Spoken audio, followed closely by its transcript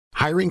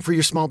Hiring for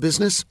your small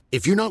business?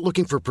 If you're not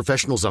looking for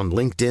professionals on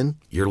LinkedIn,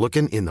 you're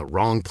looking in the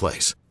wrong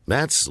place.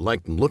 That's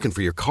like looking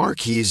for your car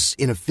keys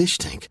in a fish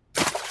tank.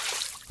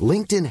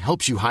 LinkedIn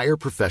helps you hire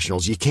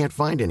professionals you can't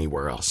find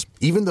anywhere else,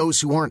 even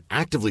those who aren't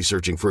actively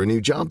searching for a new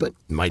job but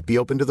might be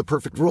open to the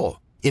perfect role.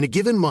 In a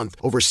given month,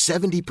 over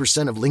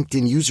 70% of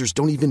LinkedIn users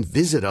don't even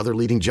visit other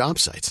leading job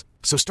sites.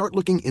 So start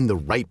looking in the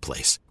right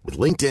place. With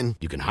LinkedIn,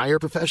 you can hire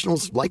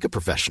professionals like a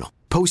professional.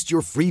 Post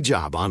your free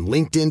job on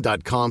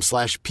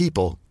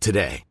linkedin.com/people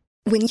today.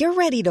 When you're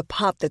ready to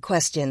pop the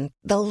question,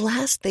 the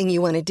last thing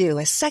you want to do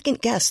is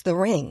second-guess the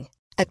ring.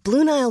 At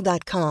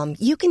BlueNile.com,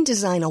 you can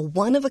design a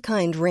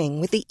one-of-a-kind ring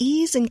with the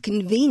ease and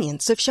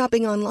convenience of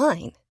shopping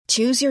online.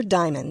 Choose your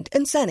diamond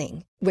and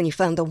setting. When you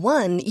find the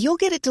one, you'll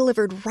get it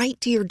delivered right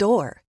to your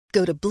door.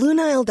 Go to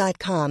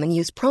BlueNile.com and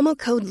use promo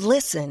code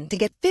LISTEN to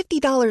get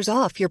 $50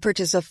 off your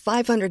purchase of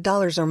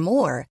 $500 or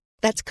more.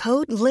 That's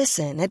code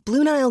LISTEN at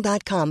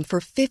BlueNile.com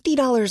for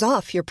 $50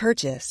 off your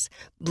purchase.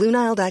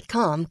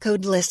 BlueNile.com,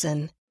 code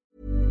LISTEN.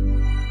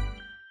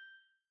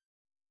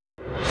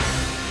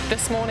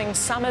 This morning,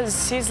 summer's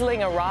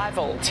sizzling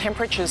arrival.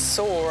 Temperatures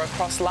soar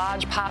across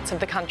large parts of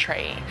the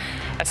country.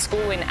 A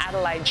school in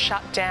Adelaide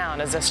shut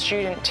down as a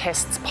student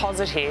tests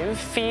positive.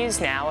 Fears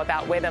now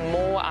about whether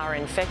more are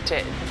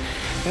infected.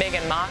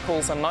 Meghan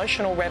Markle's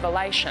emotional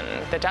revelation.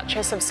 The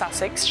Duchess of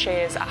Sussex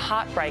shares a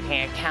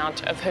heartbreaking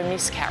account of her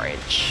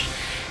miscarriage.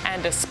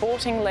 And a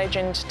sporting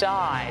legend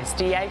dies.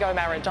 Diego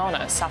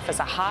Maradona suffers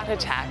a heart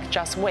attack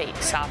just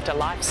weeks after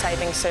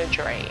life-saving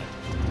surgery.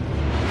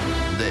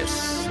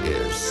 This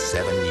is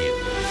 7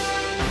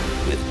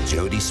 News with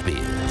Jody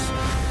Spears.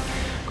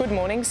 Good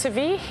morning.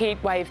 Severe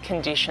heatwave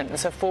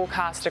conditions are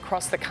forecast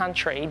across the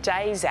country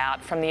days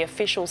out from the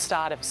official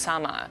start of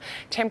summer.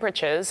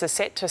 Temperatures are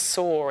set to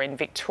soar in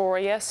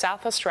Victoria,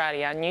 South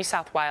Australia, New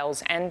South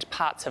Wales and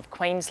parts of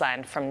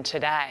Queensland from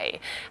today.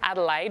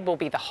 Adelaide will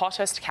be the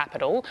hottest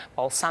capital,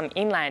 while some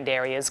inland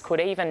areas could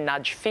even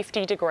nudge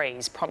 50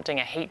 degrees, prompting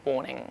a heat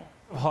warning.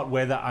 Hot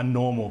weather are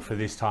normal for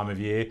this time of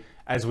year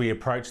as we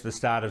approach the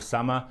start of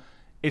summer.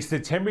 It's the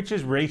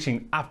temperatures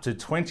reaching up to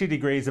 20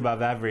 degrees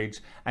above average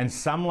and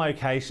some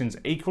locations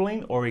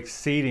equaling or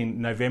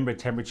exceeding November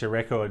temperature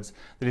records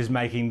that is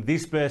making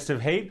this burst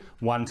of heat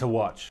one to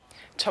watch.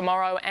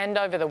 Tomorrow and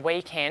over the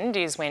weekend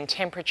is when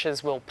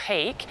temperatures will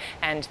peak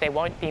and there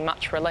won't be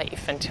much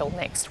relief until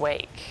next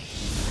week.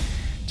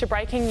 To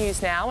breaking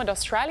news now, an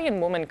Australian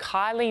woman,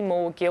 Kylie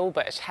Moore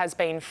Gilbert, has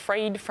been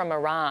freed from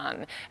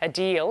Iran. A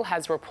deal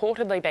has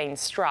reportedly been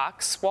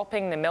struck,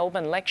 swapping the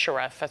Melbourne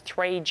lecturer for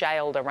 3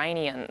 jailed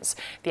Iranians.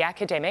 The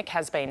academic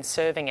has been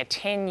serving a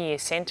 10-year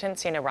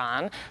sentence in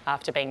Iran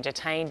after being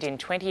detained in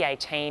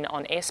 2018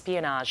 on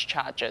espionage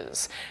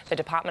charges. The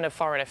Department of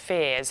Foreign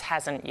Affairs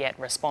hasn't yet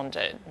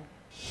responded.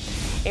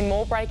 In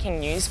more breaking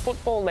news,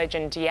 football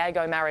legend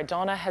Diego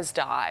Maradona has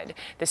died.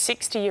 The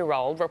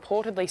 60-year-old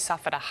reportedly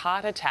suffered a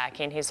heart attack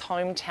in his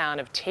hometown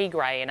of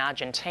Tigre in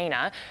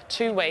Argentina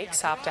 2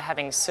 weeks after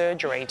having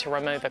surgery to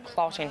remove a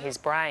clot in his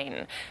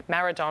brain.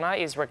 Maradona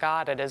is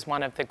regarded as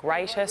one of the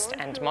greatest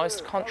and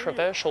most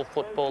controversial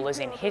footballers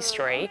in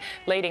history,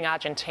 leading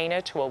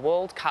Argentina to a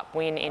World Cup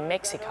win in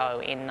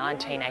Mexico in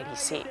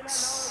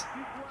 1986.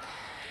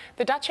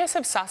 The Duchess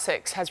of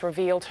Sussex has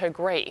revealed her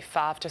grief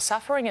after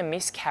suffering a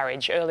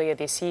miscarriage earlier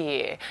this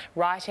year.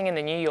 Writing in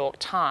the New York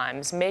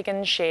Times,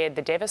 Meghan shared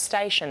the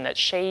devastation that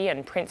she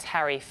and Prince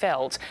Harry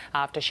felt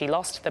after she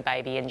lost the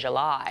baby in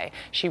July.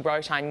 She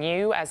wrote, "I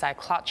knew as I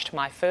clutched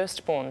my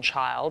firstborn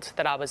child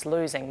that I was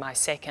losing my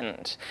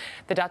second."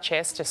 The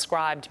Duchess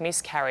described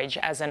miscarriage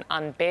as an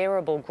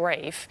unbearable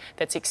grief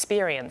that's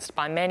experienced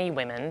by many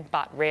women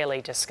but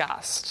rarely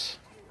discussed.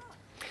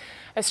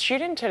 A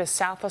student at a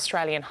South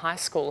Australian high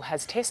school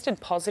has tested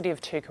positive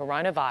to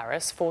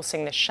coronavirus,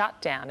 forcing the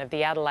shutdown of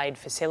the Adelaide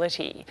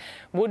facility.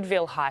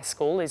 Woodville High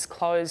School is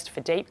closed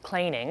for deep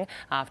cleaning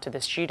after the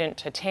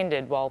student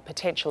attended while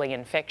potentially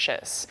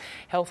infectious.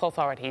 Health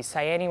authorities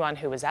say anyone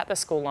who was at the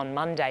school on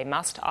Monday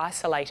must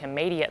isolate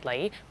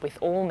immediately with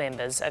all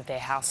members of their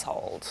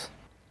household.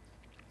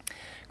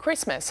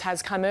 Christmas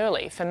has come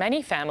early for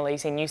many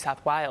families in New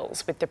South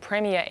Wales, with the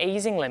Premier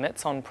easing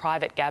limits on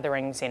private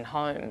gatherings in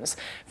homes.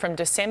 From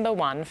December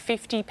 1,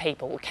 50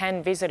 people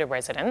can visit a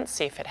residence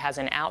if it has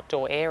an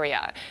outdoor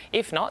area.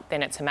 If not,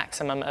 then it's a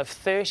maximum of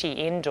 30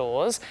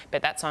 indoors,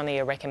 but that's only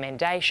a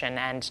recommendation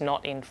and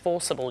not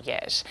enforceable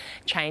yet.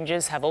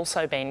 Changes have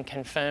also been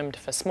confirmed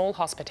for small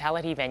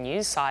hospitality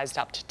venues sized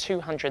up to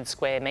 200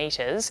 square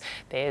metres.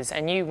 There's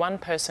a new 1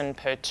 person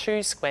per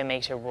 2 square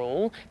metre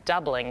rule,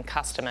 doubling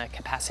customer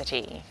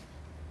capacity.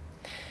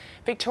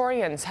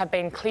 Victorians have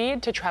been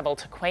cleared to travel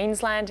to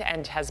Queensland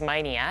and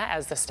Tasmania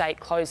as the state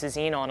closes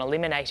in on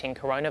eliminating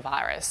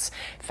coronavirus.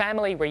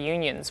 Family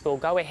reunions will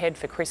go ahead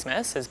for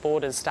Christmas as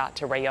borders start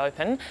to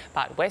reopen,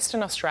 but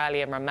Western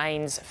Australia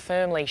remains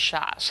firmly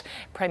shut.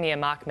 Premier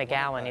Mark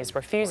McGowan is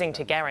refusing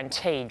to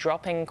guarantee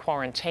dropping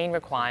quarantine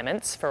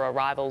requirements for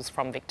arrivals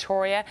from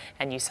Victoria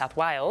and New South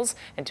Wales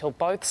until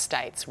both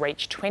states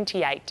reach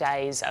 28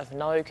 days of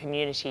no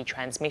community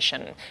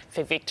transmission.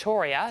 For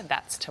Victoria,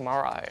 that's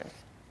tomorrow.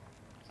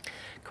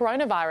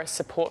 Coronavirus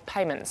support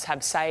payments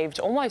have saved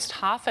almost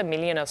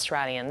 500,000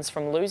 Australians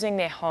from losing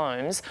their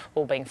homes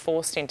or being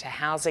forced into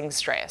housing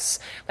stress.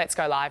 Let's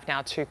go live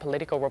now to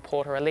political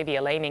reporter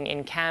Olivia Leeming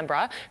in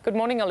Canberra. Good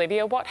morning,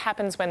 Olivia. What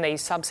happens when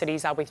these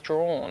subsidies are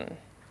withdrawn?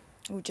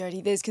 Well, Jody,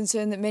 there's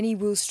concern that many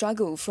will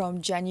struggle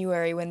from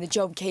January when the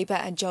JobKeeper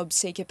and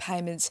JobSeeker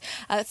payments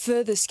are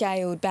further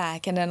scaled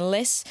back. And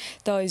unless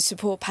those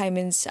support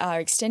payments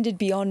are extended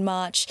beyond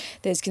March,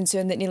 there's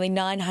concern that nearly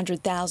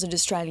 900,000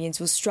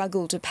 Australians will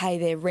struggle to pay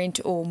their rent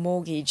or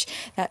mortgage.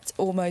 That's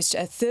almost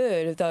a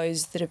third of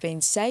those that have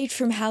been saved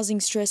from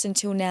housing stress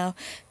until now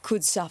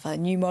could suffer.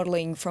 New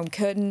modelling from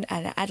Curtin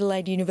and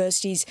Adelaide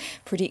universities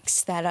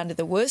predicts that under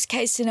the worst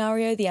case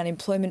scenario, the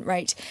unemployment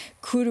rate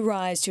could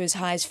rise to as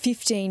high as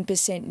 15%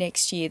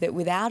 next year, that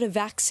without a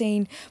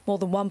vaccine, more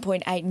than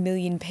 1.8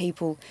 million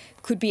people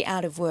could be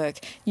out of work.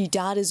 New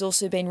data has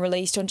also been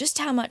released on just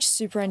how much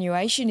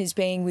superannuation is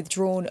being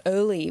withdrawn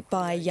early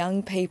by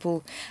young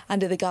people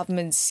under the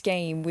government's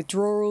scheme.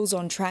 Withdrawals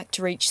on track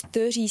to reach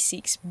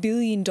 $36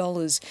 billion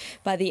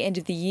by the end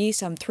of the year.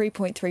 Some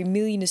 3.3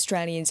 million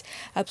Australians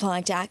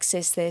applying to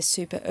access their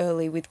super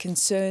early, with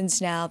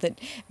concerns now that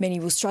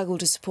many will struggle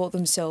to support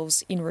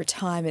themselves in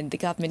retirement. The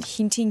government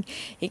hinting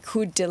it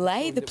could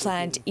delay the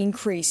planned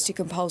increase to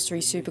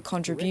compulsory super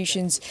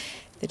contributions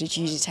that are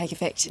due to take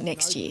effect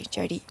next year.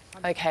 Jody.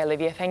 OK,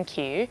 Olivia, thank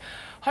you.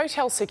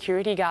 Hotel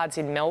security guards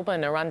in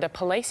Melbourne are under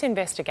police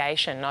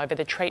investigation over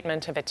the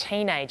treatment of a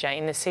teenager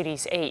in the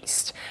city's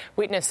east.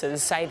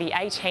 Witnesses say the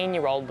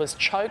 18-year-old was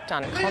choked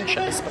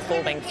unconscious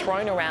before being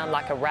thrown around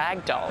like a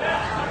rag doll.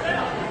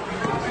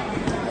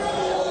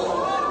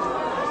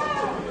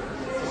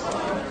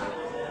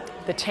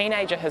 The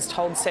teenager has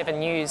told 7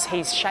 News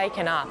he's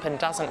shaken up and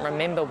doesn't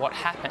remember what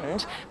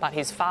happened, but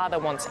his father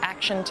wants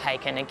action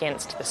taken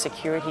against the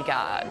security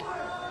guard.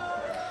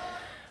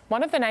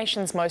 One of the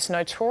nation's most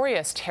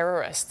notorious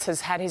terrorists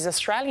has had his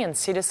Australian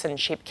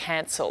citizenship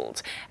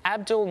cancelled.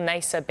 Abdul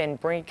Nasser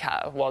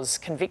Benbrika was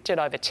convicted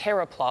over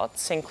terror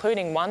plots,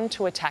 including one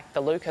to attack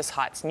the Lucas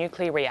Heights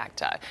nuclear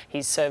reactor.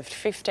 He's served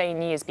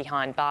 15 years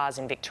behind bars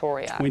in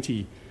Victoria.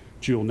 20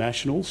 dual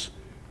nationals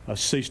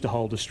ceased to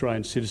hold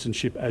Australian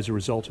citizenship as a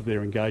result of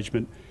their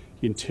engagement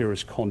in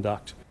terrorist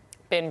conduct.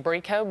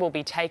 Benbrika will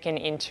be taken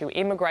into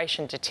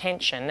immigration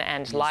detention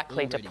and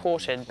likely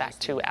deported back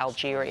to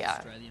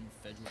Algeria.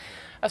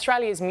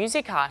 Australia's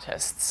music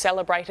artists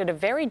celebrated a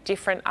very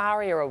different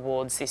ARIA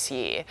Awards this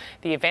year.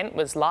 The event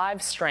was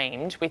live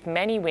streamed, with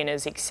many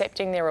winners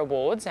accepting their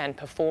awards and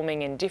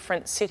performing in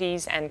different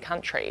cities and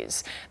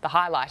countries. The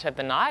highlight of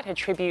the night, a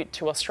tribute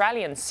to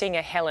Australian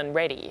singer Helen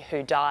Reddy,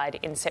 who died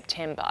in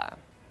September.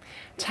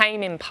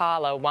 Tame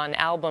Impala won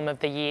Album of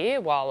the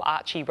Year, while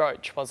Archie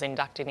Roach was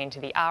inducted into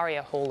the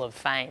ARIA Hall of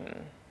Fame.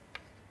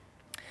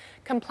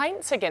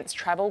 Complaints against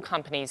travel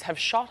companies have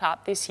shot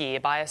up this year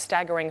by a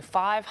staggering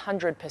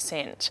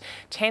 500%.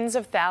 Tens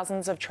of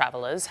thousands of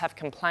travellers have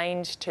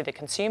complained to the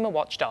consumer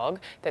watchdog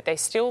that they're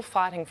still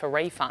fighting for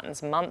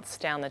refunds months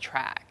down the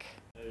track.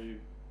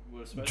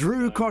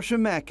 Drew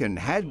Kosher-Mackin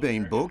had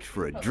been booked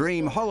for a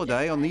dream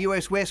holiday on the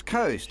US West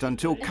Coast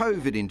until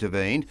COVID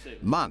intervened,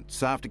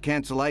 months after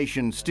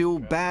cancellation, still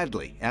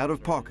badly out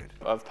of pocket.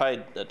 I've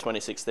paid a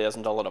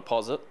 $26,000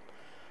 deposit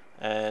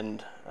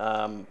and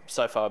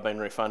so far I've been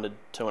refunded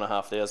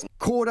 $2,500.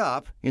 Caught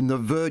up in the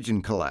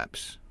Virgin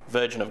collapse.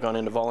 Virgin have gone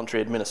into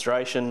voluntary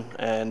administration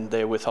and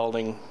they're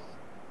withholding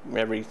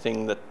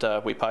everything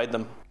that we paid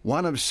them.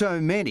 One of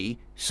so many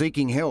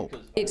seeking help.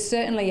 It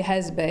certainly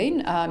has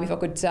been, if I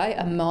could say,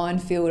 a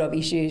minefield of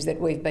issues that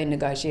we've been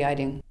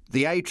negotiating.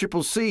 The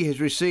ACCC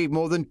has received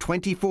more than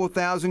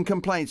 24,000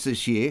 complaints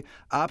this year,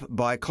 up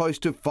by close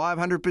to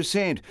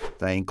 500%.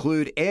 They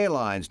include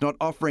airlines not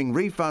offering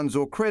refunds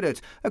or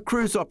credit, a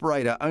cruise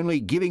operator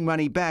only giving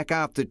money back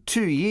after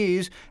 2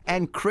 years,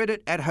 and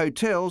credit at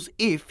hotels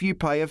if you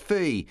pay a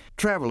fee.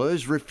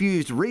 Travellers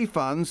refused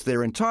refunds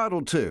they're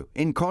entitled to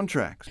in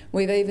contracts.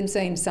 We've even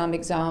seen some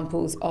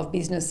examples of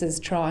businesses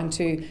trying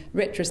to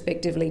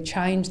retrospectively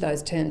change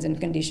those terms and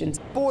conditions.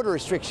 Border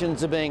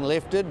restrictions are being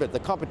lifted, but the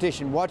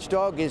competition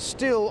watchdog is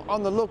still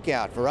on the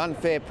lookout for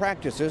unfair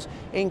practices,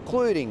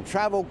 including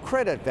travel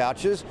credit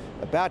vouchers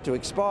about to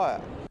expire.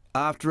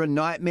 After a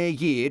nightmare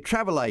year,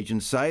 travel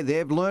agents say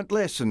they've learnt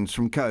lessons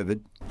from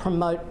COVID.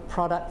 Promote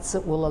products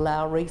that will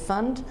allow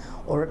refund,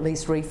 or at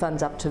least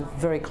refunds up to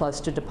very close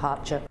to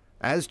departure.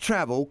 As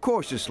travel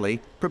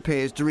cautiously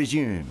prepares to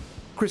resume.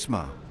 Chris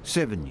Marr,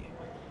 7 News.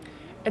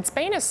 It's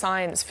been a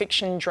science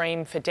fiction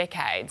dream for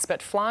decades,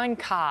 but flying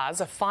cars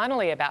are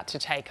finally about to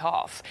take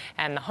off,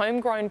 and the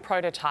homegrown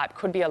prototype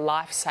could be a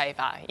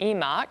lifesaver,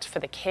 earmarked for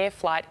the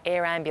CareFlight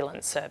air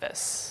ambulance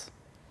service.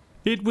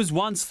 It was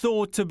once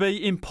thought to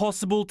be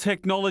impossible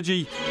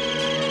technology,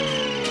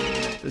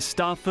 the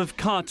stuff of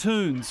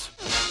cartoons.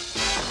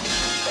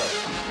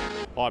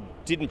 I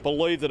didn't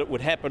believe that it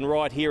would happen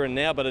right here and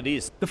now, but it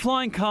is. The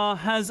flying car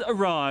has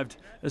arrived.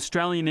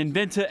 Australian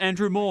inventor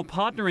Andrew Moore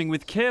partnering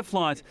with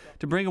CareFlight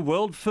to bring a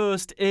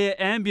world-first air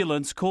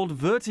ambulance called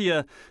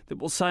Vertia that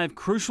will save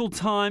crucial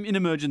time in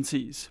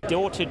emergencies.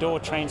 Door-to-door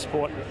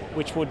transport,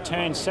 which would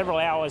turn several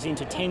hours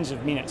into tens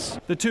of minutes.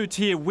 The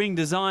two-tier wing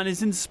design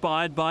is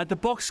inspired by the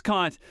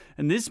Boxkite,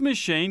 and this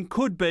machine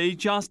could be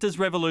just as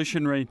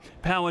revolutionary.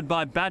 Powered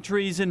by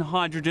batteries and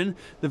hydrogen,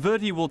 the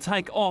Vertia will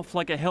take off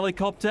like a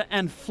helicopter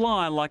and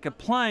fly like a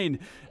plane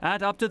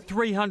at up to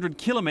 300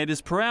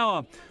 kilometres per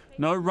hour.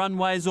 No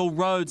runways or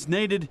roads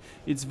needed.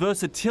 Its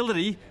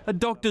versatility, a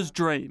doctor's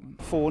dream.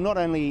 For not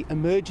only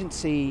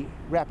emergency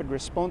rapid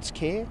response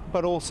care,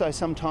 but also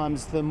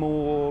sometimes the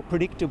more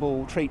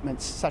predictable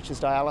treatments such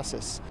as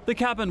dialysis. The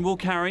cabin will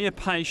carry a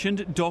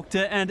patient,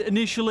 doctor and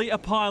initially a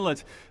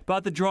pilot,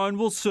 but the drone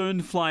will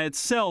soon fly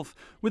itself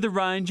with a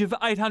range of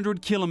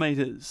 800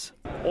 kilometres.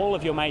 All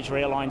of your major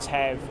airlines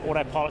have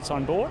autopilots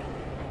on board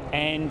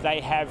and they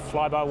have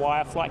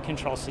fly-by-wire flight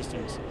control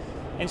systems.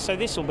 And so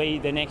this will be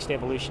the next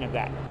evolution of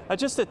that. At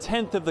just a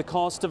tenth of the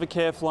cost of a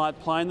CareFlight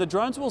plane, the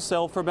drones will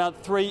sell for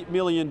about $3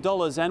 million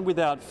and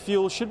without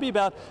fuel should be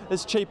about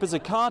as cheap as a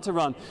car to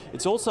run.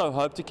 It's also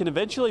hoped it can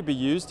eventually be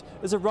used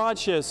as a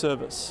rideshare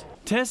service.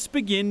 Tests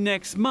begin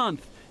next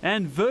month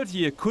and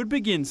Vertia could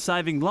begin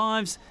saving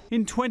lives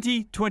in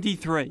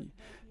 2023.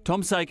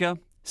 Tom Saker,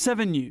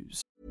 7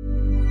 News.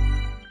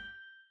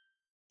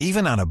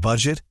 Even on a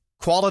budget,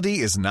 quality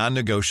is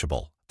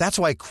non-negotiable. That's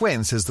why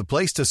Quince is the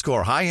place to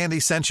score high-end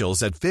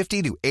essentials at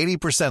 50 to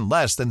 80%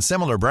 less than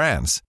similar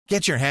brands.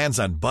 Get your hands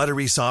on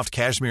buttery soft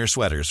cashmere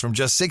sweaters from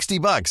just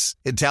 $60,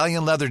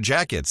 Italian leather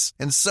jackets,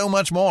 and so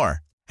much more.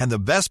 And the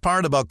best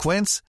part about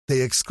Quince, they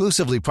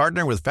exclusively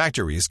partner with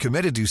factories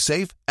committed to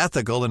safe,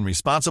 ethical, and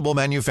responsible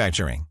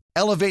manufacturing.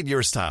 Elevate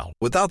your style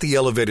without the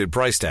elevated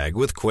price tag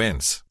with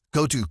Quince.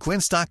 Go to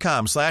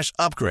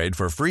quince.com/upgrade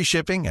for free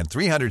shipping and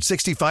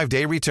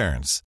 365-day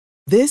returns.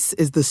 This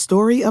is the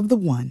story of the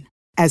one.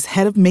 As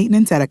head of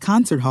maintenance at a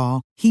concert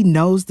hall, he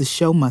knows the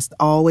show must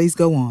always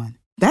go on.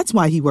 That's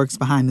why he works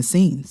behind the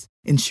scenes,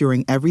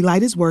 ensuring every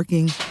light is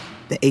working,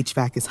 the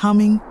HVAC is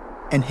humming,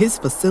 and his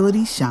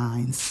facility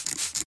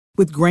shines.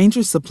 With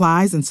Grainger's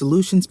supplies and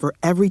solutions for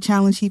every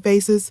challenge he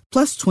faces,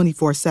 plus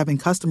 24/7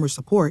 customer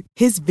support,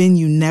 his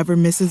venue never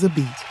misses a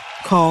beat.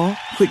 Call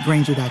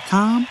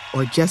quickgrainger.com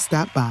or just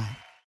stop by.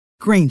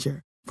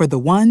 Grainger, for the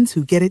ones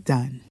who get it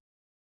done.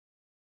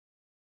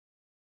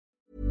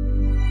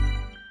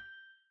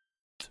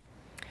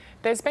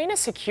 There's been a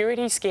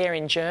security scare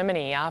in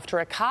Germany after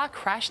a car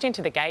crashed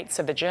into the gates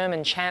of the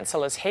German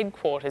Chancellor's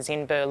headquarters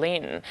in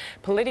Berlin.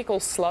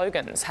 Political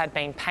slogans had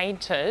been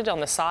painted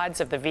on the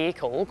sides of the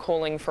vehicle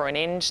calling for an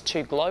end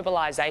to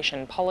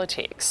globalisation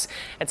politics.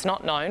 It's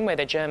not known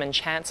whether German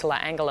Chancellor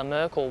Angela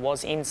Merkel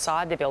was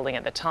inside the building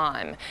at the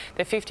time.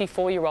 The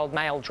 54-year-old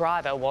male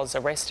driver was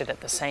arrested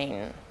at the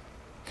scene.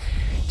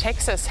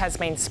 Texas has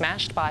been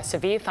smashed by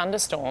severe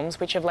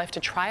thunderstorms which have left a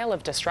trail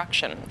of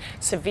destruction.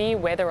 Severe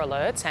weather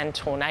alerts and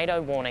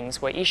tornado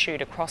warnings were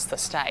issued across the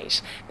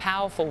state.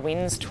 Powerful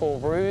winds tore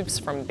roofs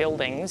from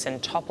buildings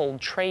and toppled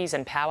trees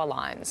and power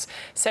lines.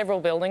 Several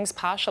buildings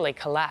partially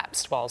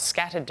collapsed while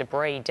scattered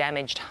debris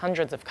damaged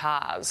hundreds of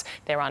cars.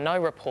 There are no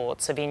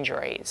reports of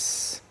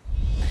injuries.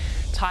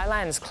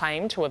 Thailand's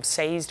claim to have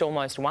seized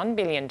almost $1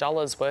 billion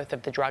worth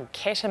of the drug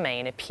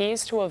ketamine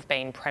appears to have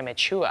been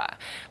premature.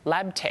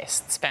 Lab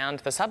tests found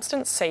the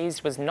substance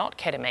seized was not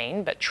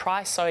ketamine but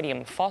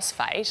trisodium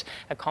phosphate,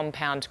 a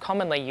compound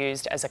commonly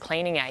used as a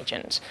cleaning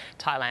agent.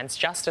 Thailand's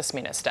Justice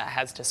Minister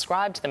has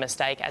described the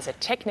mistake as a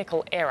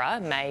technical error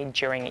made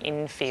during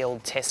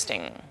in-field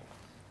testing.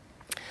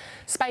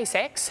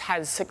 SpaceX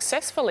has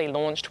successfully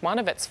launched one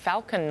of its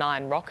Falcon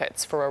 9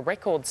 rockets for a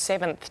record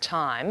 7th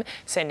time,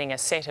 sending a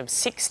set of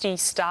 60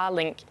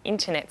 Starlink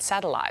internet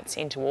satellites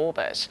into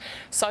orbit.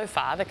 So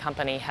far, the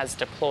company has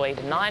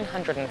deployed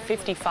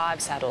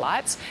 955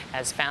 satellites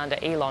as founder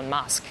Elon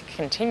Musk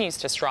continues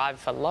to strive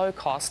for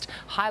low-cost,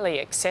 highly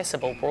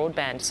accessible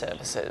broadband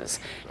services.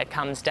 It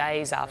comes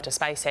days after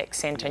SpaceX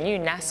sent a new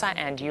NASA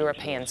and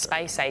European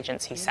Space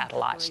Agency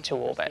satellite to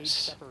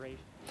orbit.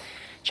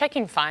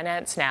 Checking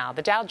finance now.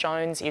 The Dow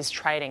Jones is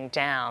trading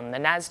down. The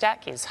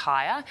Nasdaq is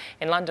higher.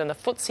 In London, the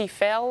FTSE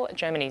fell.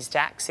 Germany's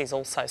DAX is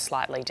also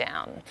slightly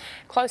down.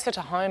 Closer to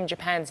home,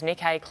 Japan's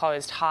Nikkei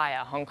closed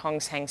higher. Hong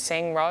Kong's Hang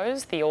Seng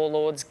rose. The All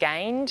Ords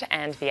gained,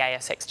 and the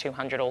ASX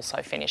 200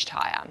 also finished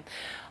higher.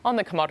 On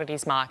the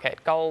commodities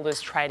market, gold is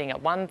trading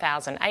at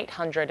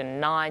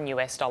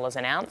 $1,809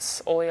 an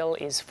ounce. Oil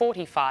is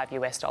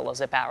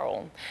 $45 a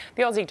barrel.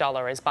 The Aussie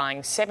dollar is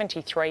buying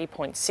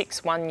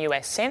 73.61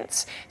 US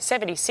cents,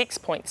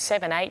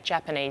 76.78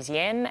 Japanese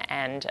yen,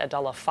 and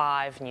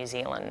 $1.05 New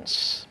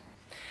Zealand.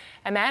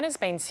 A man has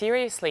been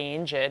seriously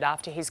injured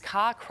after his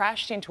car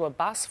crashed into a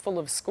bus full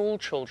of school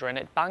children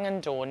at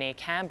Bungendore near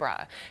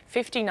Canberra.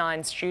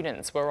 59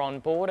 students were on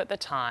board at the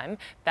time.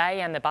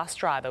 They and the bus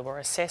driver were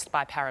assessed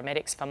by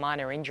paramedics for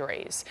minor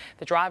injuries.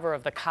 The driver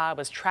of the car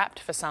was trapped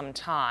for some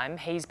time.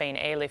 He's been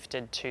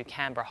airlifted to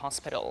Canberra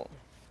Hospital.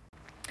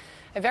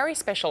 A very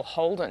special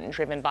Holden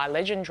driven by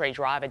legendary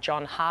driver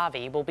John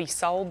Harvey will be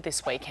sold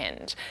this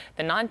weekend.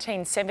 The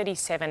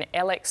 1977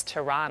 LX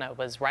Tirana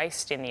was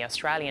raced in the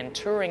Australian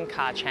Touring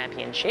Car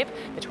Championship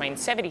between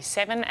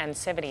 77 and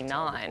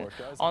 79.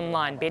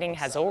 Online bidding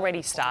has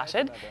already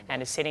started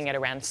and is sitting at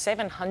around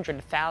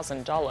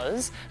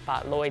 $700,000,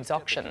 but Lloyd's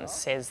Auctions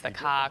says the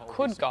car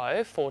could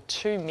go for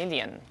 $2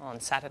 million on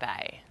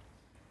Saturday.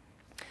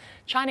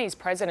 Chinese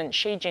President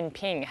Xi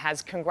Jinping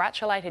has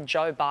congratulated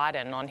Joe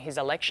Biden on his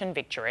election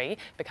victory,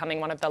 becoming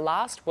one of the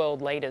last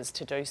world leaders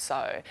to do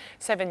so.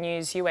 7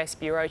 News US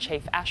Bureau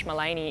Chief Ash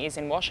Mullaney is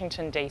in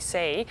Washington,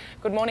 D.C.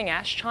 Good morning,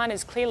 Ash.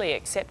 China's clearly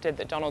accepted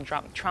that Donald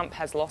Trump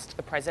has lost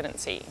the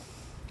presidency.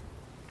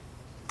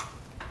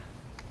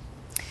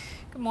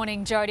 Good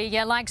morning, Jody.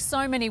 Yeah, like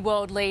so many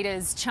world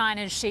leaders,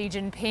 China's Xi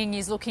Jinping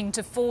is looking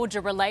to forge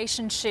a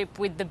relationship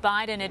with the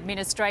Biden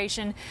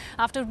administration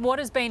after what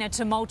has been a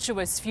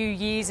tumultuous few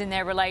years in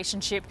their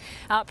relationship.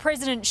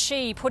 President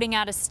Xi putting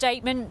out a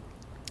statement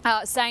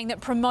saying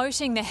that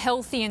promoting the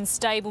healthy and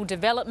stable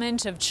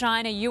development of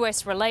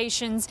China-US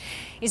relations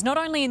is not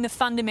only in the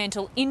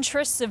fundamental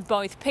interests of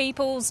both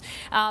peoples,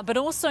 but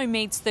also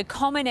meets the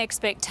common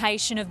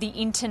expectation of the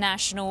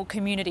international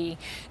community.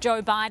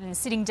 Joe Biden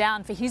sitting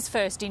down for his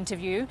first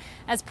interview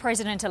as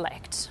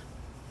president-elect.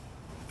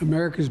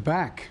 America's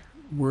back.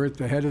 We're at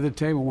the head of the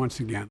table once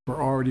again.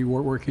 We're already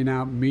working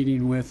out,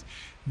 meeting with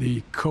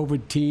the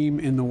COVID team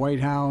in the White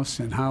House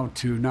and how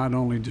to not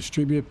only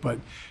distribute, but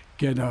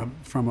get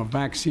from a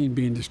vaccine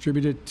being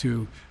distributed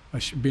to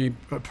being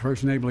a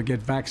person able to get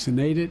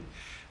vaccinated.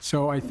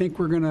 So I think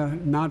we're going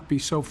to not be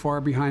so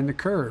far behind the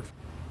curve.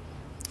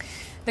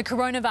 The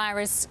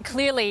coronavirus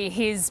clearly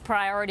his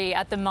priority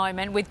at the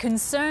moment, with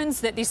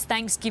concerns that this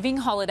Thanksgiving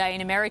holiday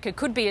in America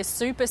could be a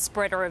super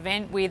spreader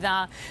event, with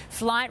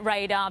flight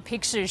radar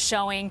pictures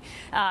showing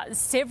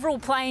several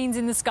planes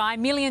in the sky,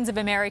 millions of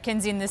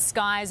Americans in the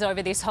skies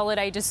over this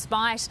holiday,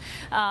 despite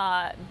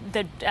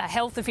the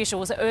health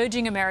officials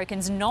urging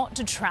Americans not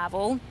to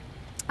travel.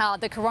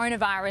 The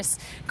coronavirus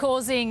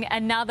causing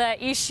another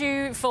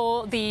issue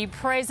for the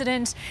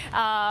president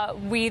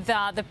with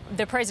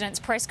the president's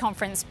press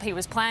conference. He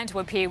was planned to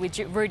appear with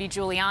Rudy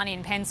Giuliani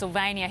in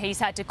Pennsylvania. He's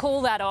had to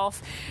call that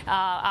off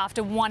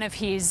after one of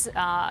his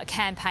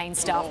campaign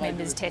staff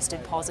members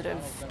tested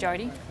positive.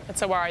 Jody?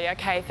 That's a worry.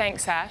 OK,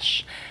 thanks,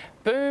 Ash.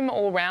 Boom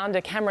all-rounder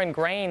Cameron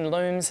Green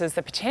looms as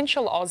the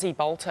potential Aussie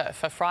bolter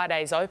for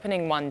Friday's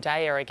opening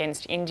one-dayer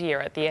against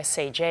India at the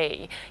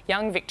SCG.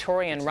 Young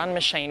Victorian run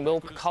machine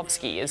Will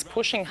Pucovski is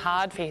pushing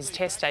hard for his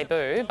Test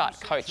debut, but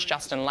coach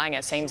Justin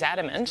Langer seems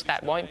adamant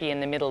that won't be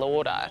in the middle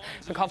order.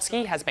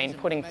 Pucovski has been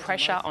putting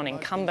pressure on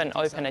incumbent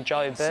opener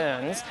Joe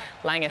Burns.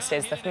 Langer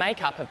says the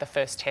makeup of the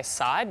first Test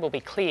side will be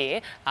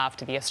clear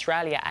after the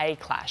Australia A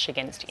clash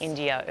against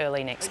India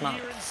early next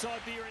month.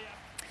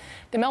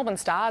 The Melbourne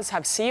Stars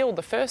have sealed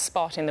the first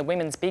spot in the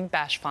Women's Big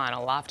Bash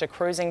final after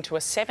cruising to a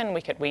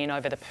 7-wicket win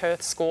over the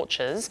Perth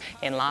Scorchers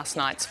in last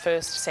night's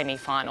first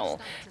semi-final.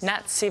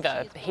 Nat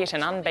Siver hit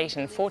an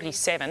unbeaten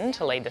 47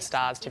 to lead the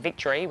Stars to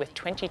victory with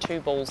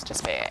 22 balls to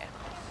spare.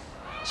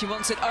 She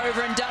wants it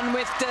over and done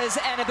with, does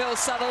Annabelle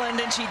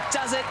Sutherland, and she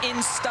does it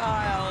in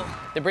style.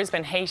 The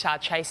Brisbane Heat are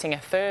chasing a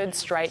third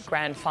straight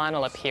grand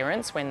final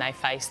appearance when they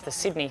face the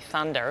Sydney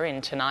Thunder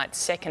in tonight's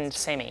second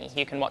semi.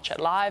 You can watch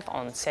it live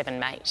on 7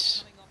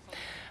 Mate.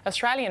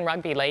 Australian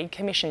Rugby League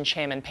Commission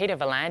Chairman Peter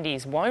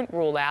V'landys won't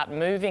rule out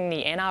moving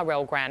the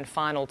NRL Grand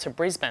Final to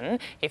Brisbane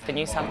if the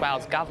New South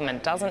Wales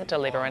Government doesn't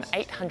deliver an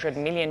 $800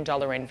 million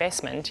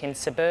investment in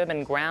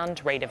suburban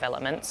ground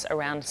redevelopments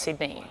around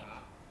Sydney.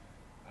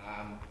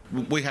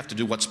 We have to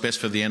do what's best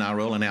for the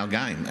NRL and our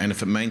game, and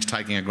if it means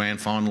taking a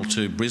grand final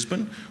to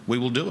Brisbane, we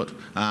will do it.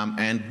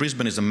 And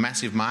Brisbane is a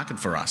massive market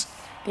for us.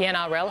 The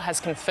NRL has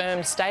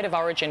confirmed State of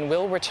Origin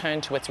will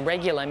return to its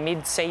regular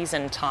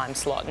mid-season time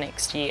slot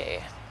next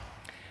year.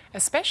 A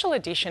special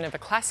edition of a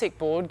classic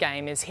board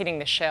game is hitting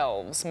the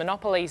shelves.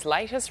 Monopoly's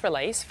latest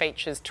release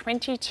features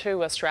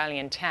 22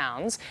 Australian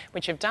towns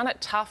which have done it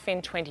tough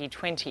in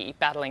 2020,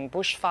 battling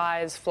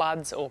bushfires,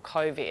 floods or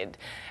COVID.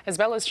 As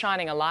well as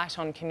shining a light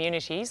on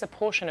communities, a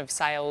portion of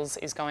sales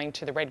is going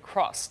to the Red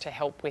Cross to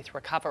help with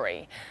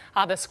recovery.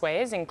 Other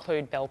squares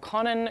include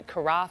Belconnen,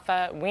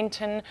 Karratha,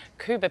 Winton,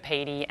 Coober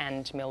Pedy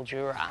and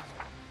Mildura.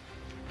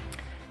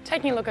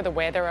 Taking a look at the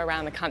weather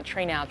around the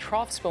country now,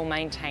 troughs will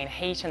maintain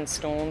heat and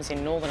storms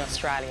in northern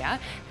Australia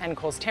and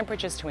cause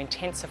temperatures to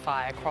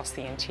intensify across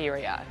the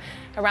interior.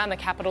 Around the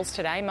capitals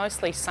today,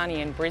 mostly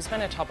sunny in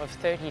Brisbane, a top of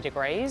 30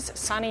 degrees,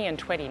 sunny and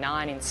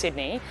 29 in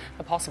Sydney,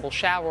 a possible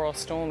shower or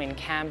storm in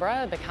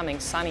Canberra, becoming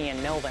sunny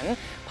in Melbourne,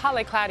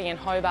 partly cloudy in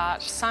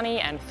Hobart, sunny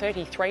and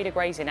 33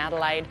 degrees in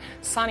Adelaide,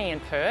 sunny in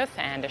Perth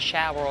and a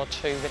shower or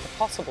two with a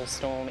possible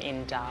storm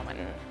in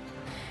Darwin.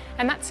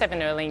 And that's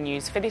 7 Early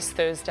News for this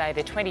Thursday,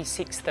 the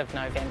 26th of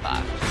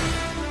November.